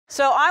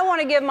So I want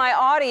to give my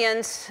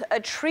audience a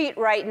treat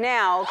right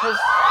now, because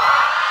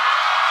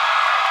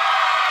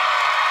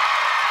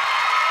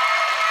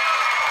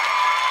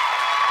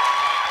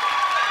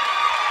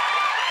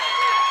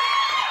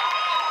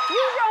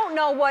you don't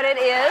know what it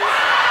is.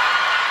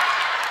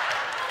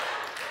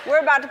 We're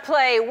about to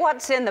play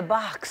What's in the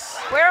Box.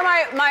 Where are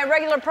my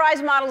regular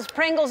prize models?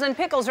 Pringles and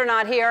Pickles are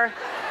not here.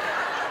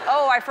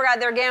 Oh, I forgot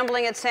they're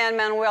gambling at San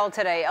Manuel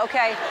today.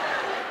 Okay.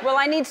 Well,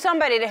 I need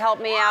somebody to help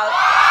me out.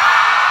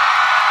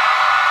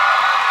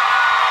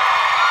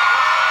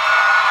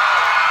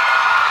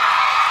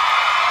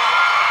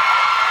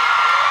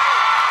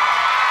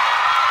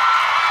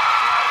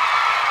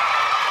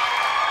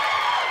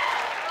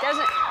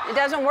 It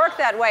doesn't work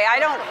that way.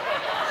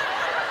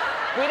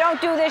 We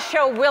don't do this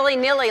show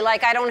willy-nilly,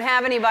 like I don't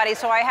have anybody,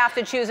 so I have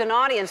to choose an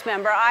audience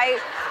member.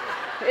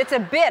 It's a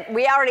bit.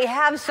 We already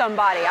have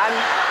somebody.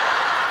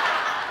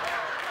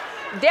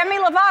 Demi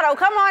Lovato,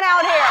 come on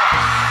out here.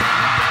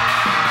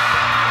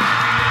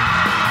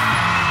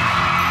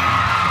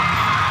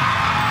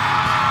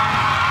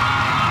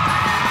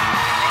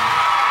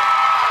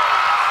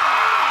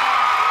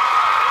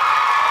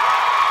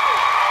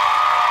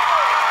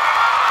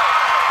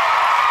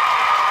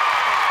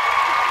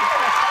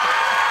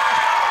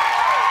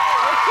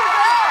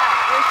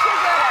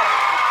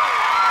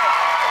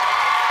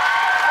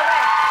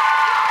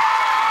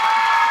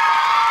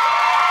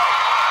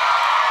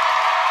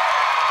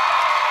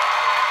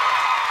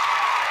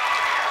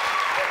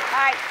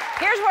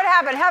 Here's what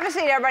happened. Have a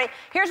seat, everybody.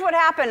 Here's what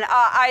happened.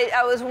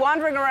 I was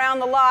wandering around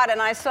the lot,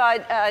 and I saw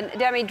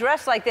Demi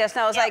dressed like this, and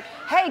I was like,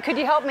 hey, could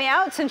you help me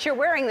out? Since you're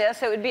wearing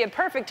this, it would be a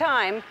perfect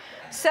time.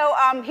 So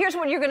here's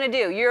what you're going to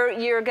do.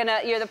 You're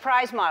the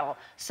prize model.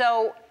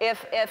 So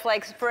if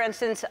like, for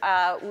instance,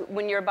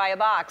 when you're by a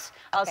box,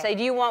 I'll say,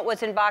 do you want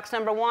what's in box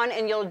number 1?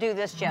 And you'll do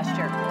this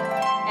gesture.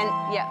 And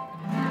yeah.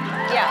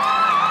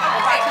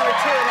 Box number 2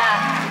 and that.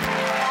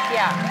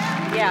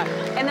 Yeah.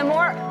 And the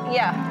more,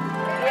 yeah,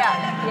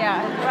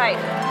 right.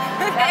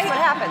 That's what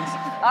happens.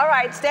 All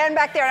right, stand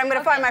back there. I'm going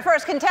to find my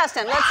first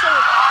contestant. Let's see.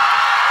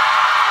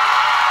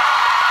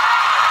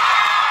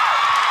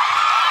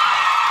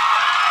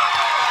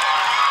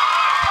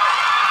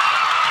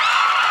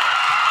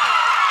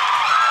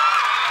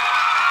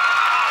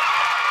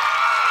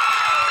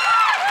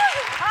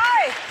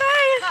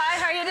 Hi,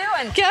 how are you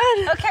doing?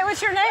 Good. Okay,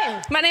 what's your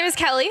name? My name is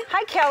Kelly.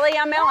 Hi, Kelly.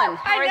 I'm Ellen.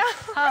 I know.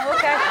 Oh,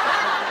 okay.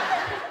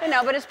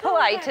 No, but it's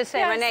polite to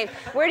say my name.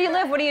 Where do you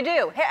live? What do you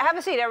do? Have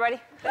a seat, everybody.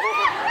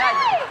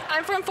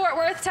 I'm from Fort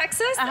Worth,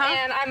 Texas,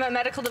 and I'm a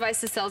medical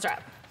devices sales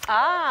rep.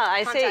 Ah,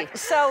 I see.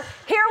 So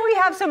here we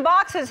have some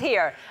boxes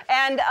here,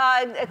 and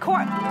wait, no.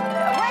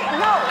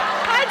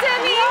 Hi,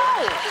 Demi.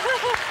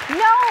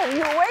 No,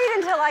 you wait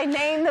until I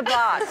name the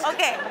box.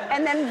 Okay.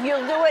 And then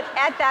you'll do it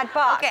at that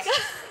box. Okay.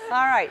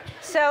 All right.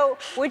 So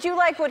would you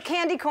like what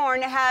candy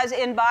corn has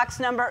in box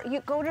number?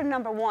 You go to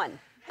number 1.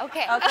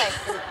 Okay. Okay.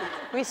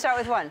 We start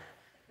with 1.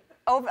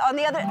 Over on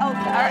the other. Okay. All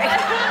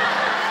right.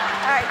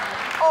 All right.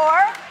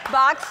 Or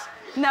box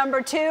number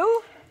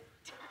 2.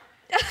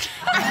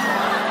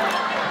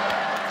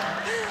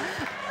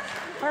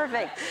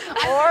 Perfect.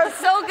 Or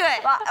so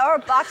good. Or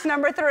box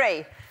number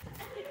 3.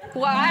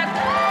 What? All right.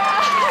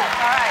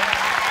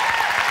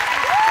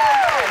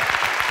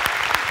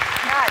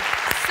 God.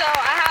 So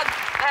I have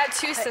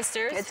 2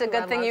 sisters. It's a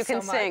good thing you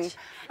can sing.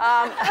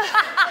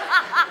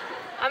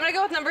 I'm gonna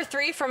go with number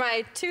 3 for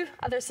my 2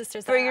 other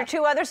sisters. For your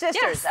 2 other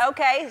sisters. Yes.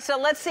 Okay. So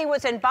let's see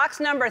what's in box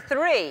number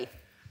 3,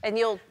 and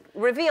you'll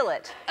reveal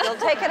it. You'll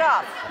take it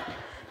off.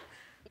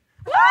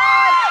 Oh, I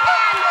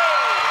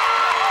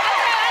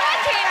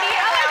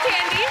like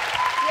candy.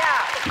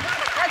 yeah,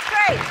 that's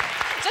great.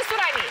 Just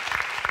what I need.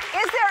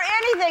 Is there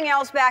anything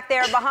else back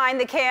there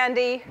behind the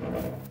candy?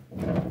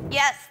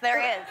 Yes, there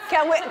is.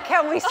 Can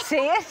we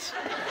see it?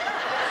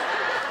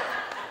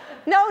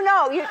 No,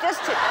 you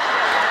just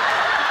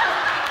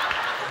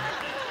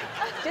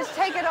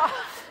take it off.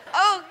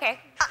 Oh, okay.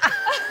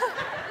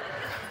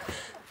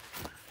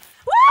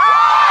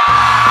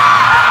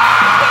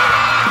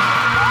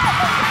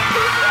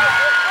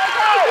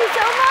 Thank you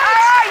so much. All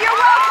right, you're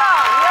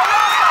welcome. You're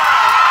welcome.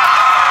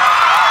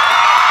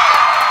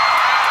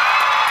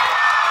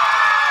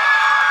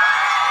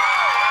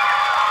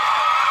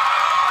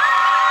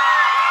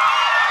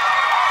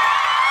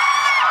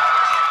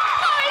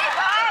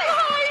 Hi.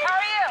 How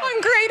are you? I'm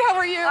great. How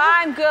are you?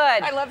 I'm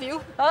good. I love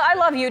you. Well, I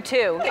love you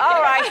too.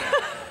 All right.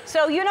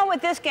 So you know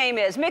what this game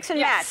is, mix and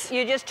Yes. match.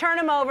 You just turn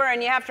them over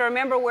and you have to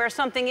remember where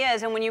something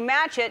is, and when you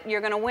match it,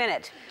 you're going to win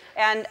it.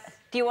 And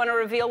do you want to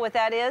reveal what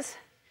that is?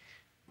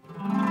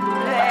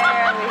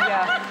 There we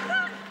go.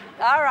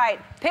 All right,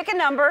 pick a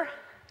number.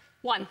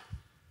 1.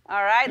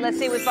 All right, let's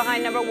see what's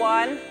behind number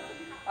 1.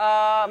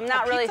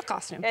 Not really. A piece of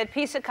costume. A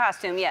piece of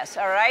costume, yes.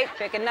 All right,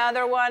 pick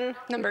another one.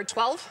 Number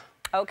 12.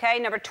 Okay,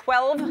 number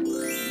 12. A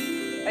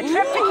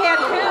trip to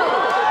Cancun.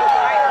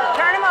 All right,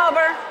 turn them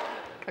over.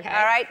 Okay.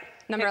 All right.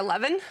 Number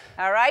 11.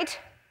 All right.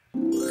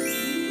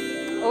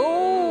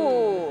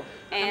 Ooh.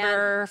 And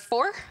Number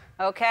 4.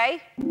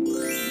 okay.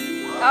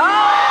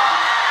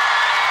 Oh!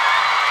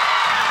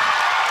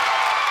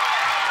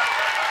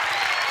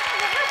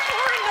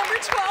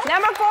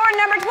 Number 4 and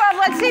number 12.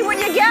 Let's see what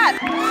you get.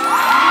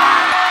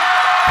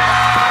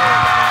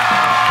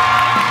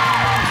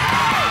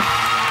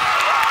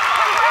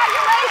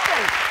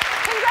 Congratulations.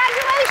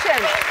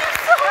 Congratulations.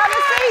 Have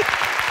a seat.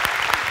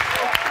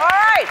 All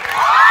right.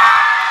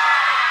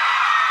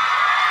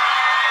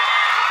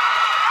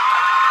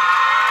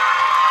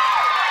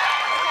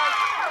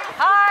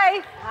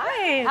 Hi.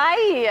 Hi. Hi.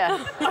 Oh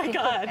my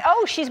God.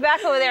 Oh, she's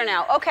back over there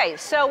now. Okay,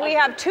 so we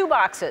have 2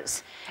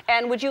 boxes.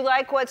 And would you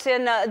like what's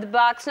in the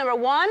box number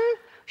 1?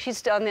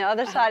 She's on the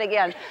other side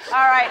again.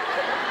 All right.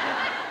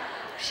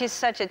 She's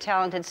such a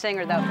talented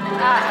singer, though.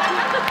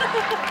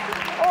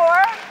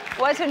 Or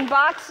what's in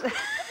box...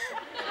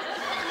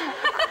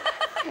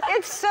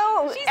 It's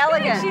so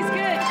elegant. She's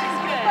good. She's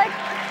good. Like,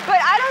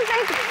 but I don't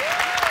think...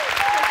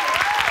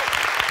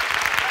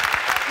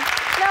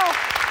 No.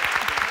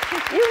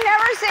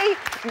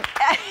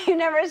 You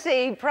never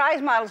see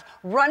prize models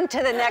run to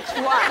the next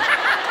one.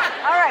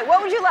 All right,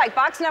 what would you like?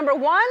 Box number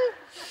 1?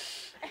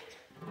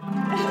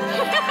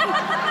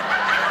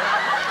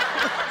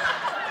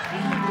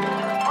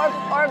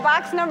 or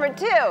box number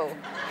 2?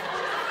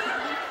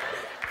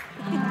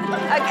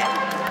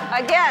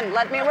 Again,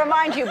 let me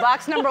remind you,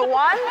 box number 1?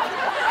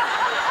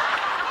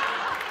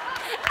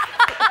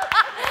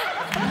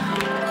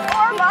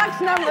 Or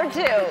box number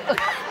 2?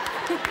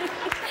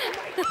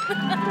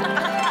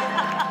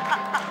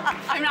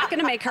 I'm not going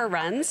to make her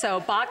run, so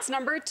box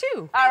number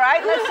 2. All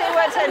right, let's see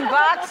what's in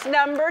box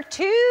number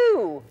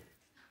 2.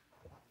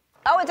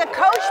 Oh, it's a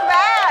Coach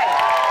bag.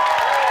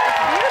 It's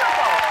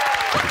beautiful.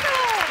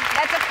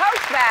 That's a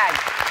Coach bag.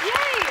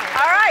 Yay!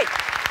 All right.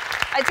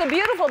 It's a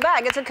beautiful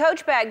bag. It's a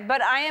Coach bag,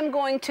 but I am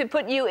going to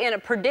put you in a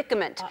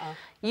predicament.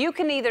 You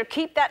can either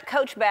keep that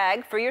Coach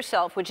bag for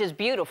yourself, which is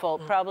beautiful,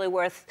 probably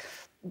worth,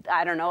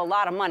 I don't know, a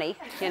lot of money,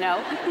 you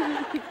know.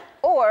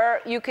 Or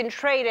you can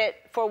trade it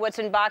for what's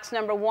in box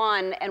number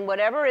 1, and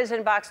whatever is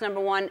in box number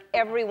 1,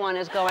 everyone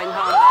is going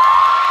home.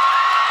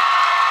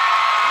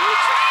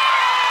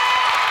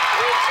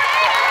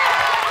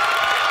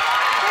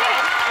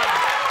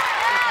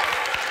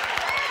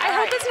 I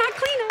hope it's not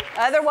cleaner.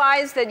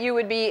 Otherwise, that you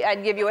would be,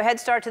 I'd give you a head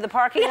start to the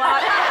parking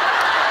lot.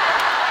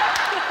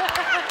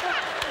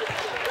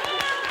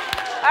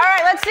 All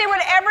right, let's see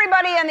what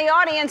everybody in the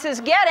audience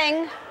is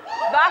getting.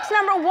 Box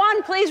number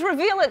 1, please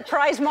reveal it,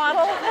 prize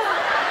model.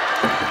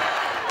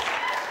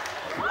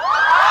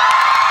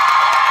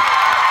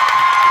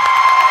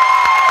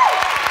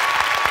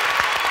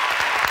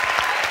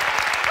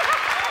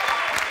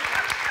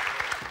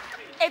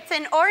 It's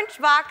an orange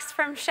box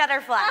from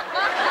Shutterfly.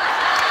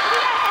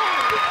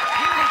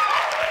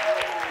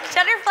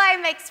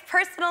 Shutterfly makes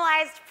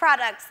personalized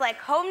products like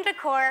home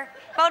decor,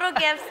 photo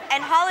gifts,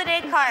 and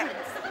holiday cards.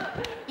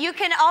 You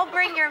can all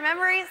bring your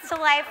memories to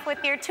life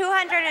with your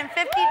 $250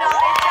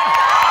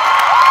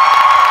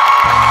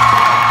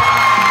 Shutterfly.